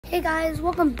Hey guys,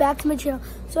 welcome back to my channel.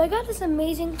 So I got this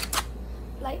amazing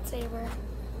lightsaber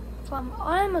from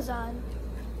Amazon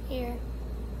here.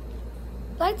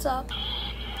 Lights up.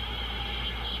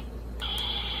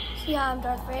 See how I'm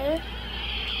Darth Vader?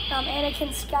 I'm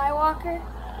Anakin Skywalker.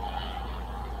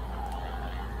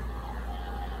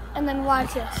 And then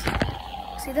watch this.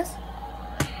 See this?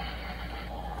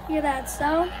 Hear that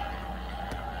sound?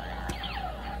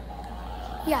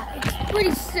 Yeah, it's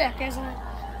pretty sick, isn't it?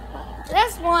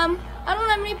 This one, I don't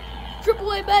have any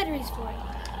AAA batteries for it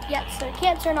yet, so it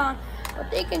can't turn on,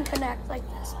 but they can connect like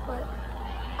this, but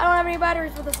I don't have any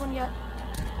batteries for this one yet.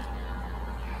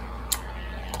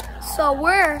 So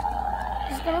we're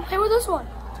just gonna play with this one.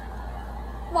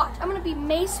 Watch, I'm gonna be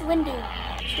Mace Windu.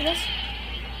 See this?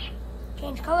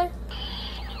 Change color.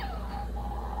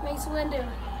 Mace Windu.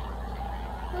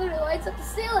 Look, it lights up the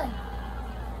ceiling.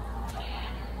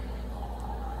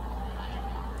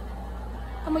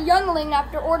 I'm a youngling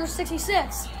after Order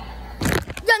 66.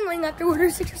 Youngling after Order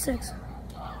 66.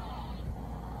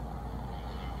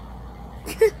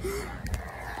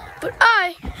 But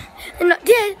I am not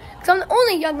dead, because I'm the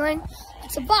only youngling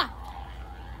that survived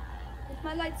with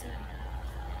my lightsaber.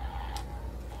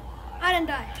 I didn't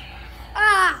die.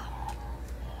 Ah!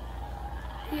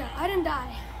 Yeah, I didn't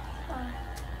die.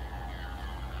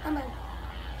 I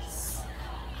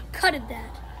cutted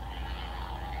that.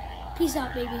 Peace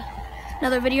out, baby.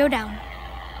 Another video down.